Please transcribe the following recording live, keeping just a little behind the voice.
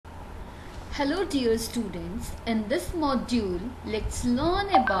Hello dear students, in this module let's learn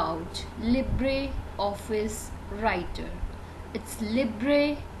about LibreOffice Writer. It's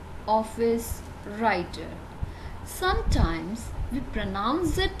LibreOffice Writer. Sometimes we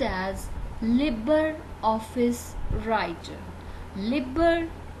pronounce it as LibreOffice Writer. Liber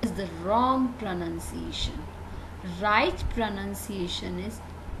is the wrong pronunciation. Right pronunciation is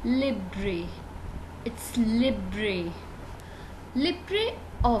Libre. It's Libre.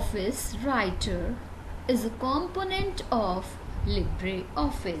 LibreOffice Writer is a component of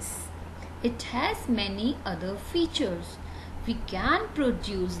LibreOffice. It has many other features. We can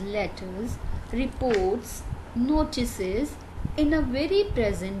produce letters, reports, notices in a very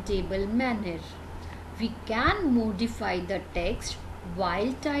presentable manner. We can modify the text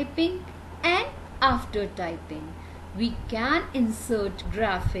while typing and after typing. We can insert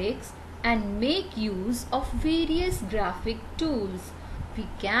graphics and make use of various graphic tools. We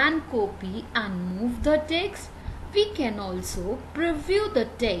can copy and move the text. We can also preview the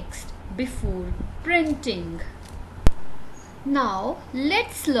text before printing. Now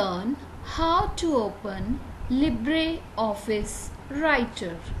let's learn how to open LibreOffice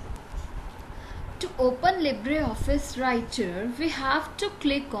Writer. To open LibreOffice Writer, we have to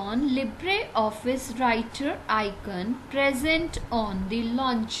click on LibreOffice Writer icon present on the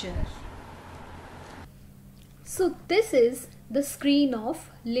launcher. So this is the screen of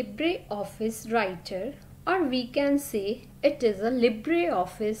LibreOffice Writer, or we can say it is a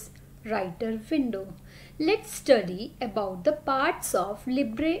LibreOffice Writer window. Let's study about the parts of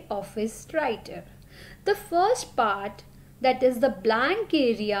LibreOffice Writer. The first part, that is the blank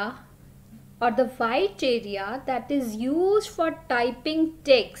area or the white area that is used for typing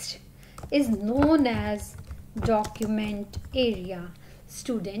text, is known as document area.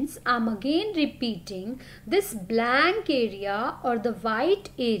 Students, I'm again repeating, this blank area or the white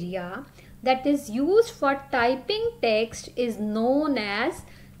area that is used for typing text is known as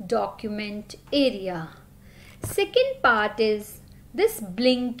document area. Second part is this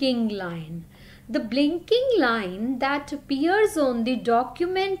blinking line. The blinking line that appears on the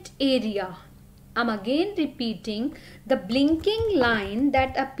document area. I'm again repeating, the blinking line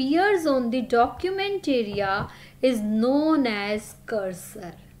that appears on the document area is known as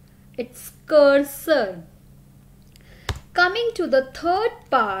cursor. It's cursor. Coming to the third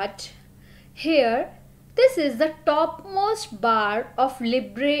part, here this is the topmost bar of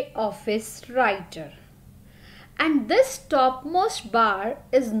LibreOffice Writer. And this topmost bar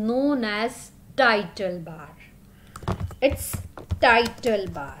is known as title bar. It's title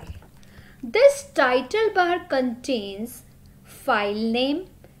bar. This title bar contains file name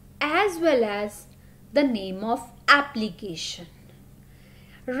as well as the name of application.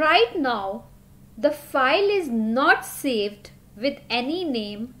 Right now, the file is not saved with any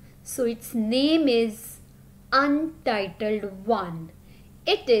name, so its name is Untitled1.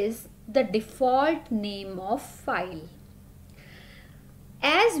 It is the default name of file.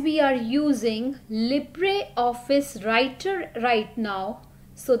 As we are using LibreOffice Writer right now,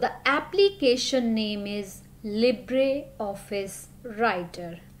 so the application name is LibreOffice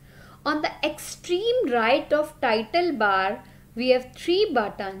Writer. On the extreme right of title bar, we have three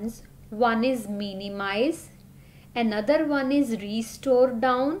buttons. One is minimize, another one is restore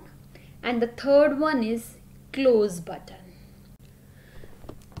down, and the third one is close button.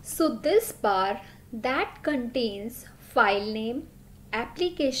 So this bar that contains file name,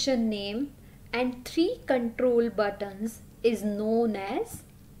 application name and three control buttons is known as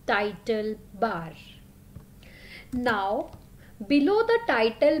title bar. Now below the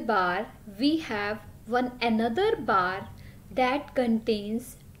title bar we have another bar that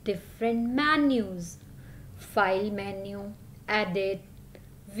contains different menus. File menu, edit,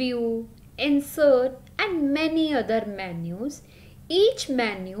 view, insert and many other menus. Each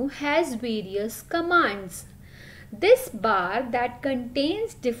menu has various commands. This bar that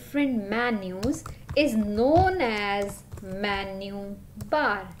contains different menus is known as menu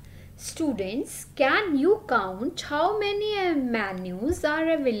bar. Students, can you count how many menus are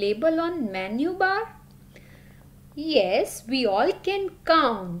available on menu bar? Yes, we all can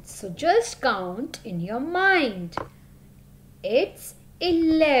count. So just count in your mind. It's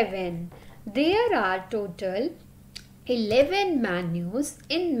 11. There are total 11 menus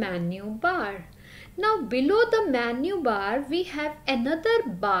in menu bar. Now below the menu bar we have another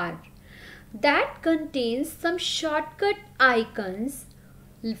bar that contains some shortcut icons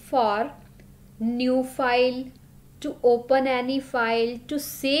for new file, to open any file, to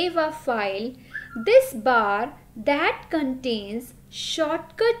save a file. This bar that contains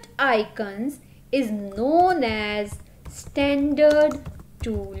shortcut icons is known as standard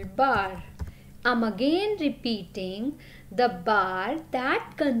toolbar. I'm again repeating, the bar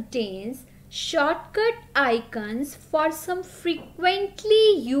that contains shortcut icons for some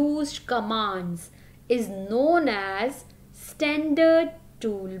frequently used commands is known as standard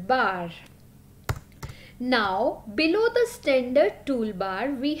toolbar. Now, below the standard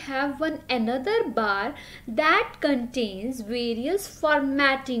toolbar, we have another bar that contains various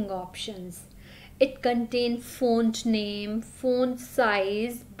formatting options. It contains font name, font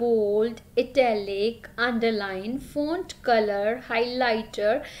size, bold, italic, underline, font color,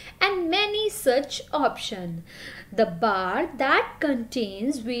 highlighter, and many such options. The bar that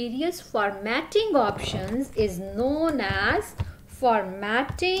contains various formatting options is known as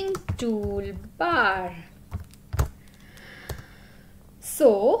formatting toolbar.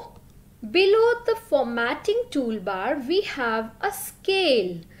 So, below the formatting toolbar, we have a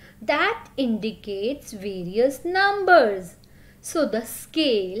scale that indicates various numbers. So the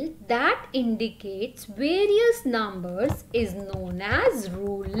scale that indicates various numbers is known as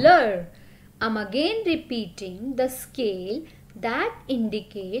ruler. I'm again repeating, the scale that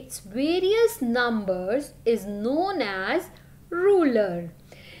indicates various numbers is known as ruler.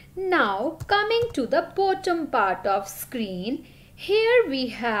 Now coming to the bottom part of screen, here we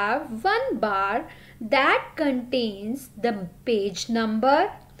have one bar that contains the page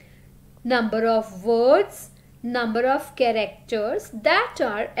number, number of words, number of characters that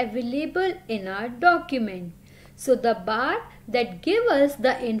are available in our document. So the bar that gives us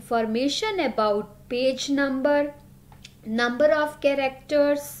the information about page number, number of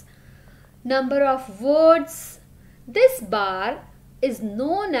characters, number of words, this bar is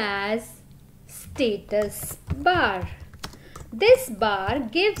known as status bar. This bar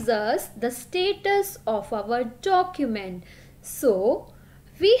gives us the status of our document. So,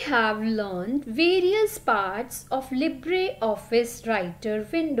 we have learned various parts of LibreOffice Writer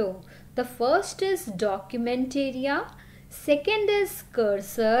window. The first is document area, second is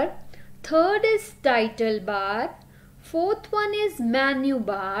cursor, third is title bar, fourth one is menu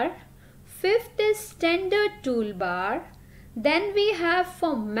bar, fifth is standard toolbar, then we have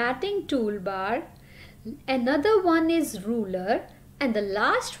formatting toolbar, another one is ruler, and the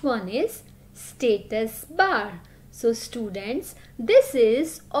last one is status bar. So students, this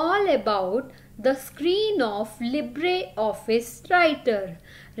is all about the screen of LibreOffice Writer.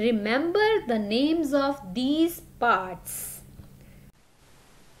 Remember the names of these parts.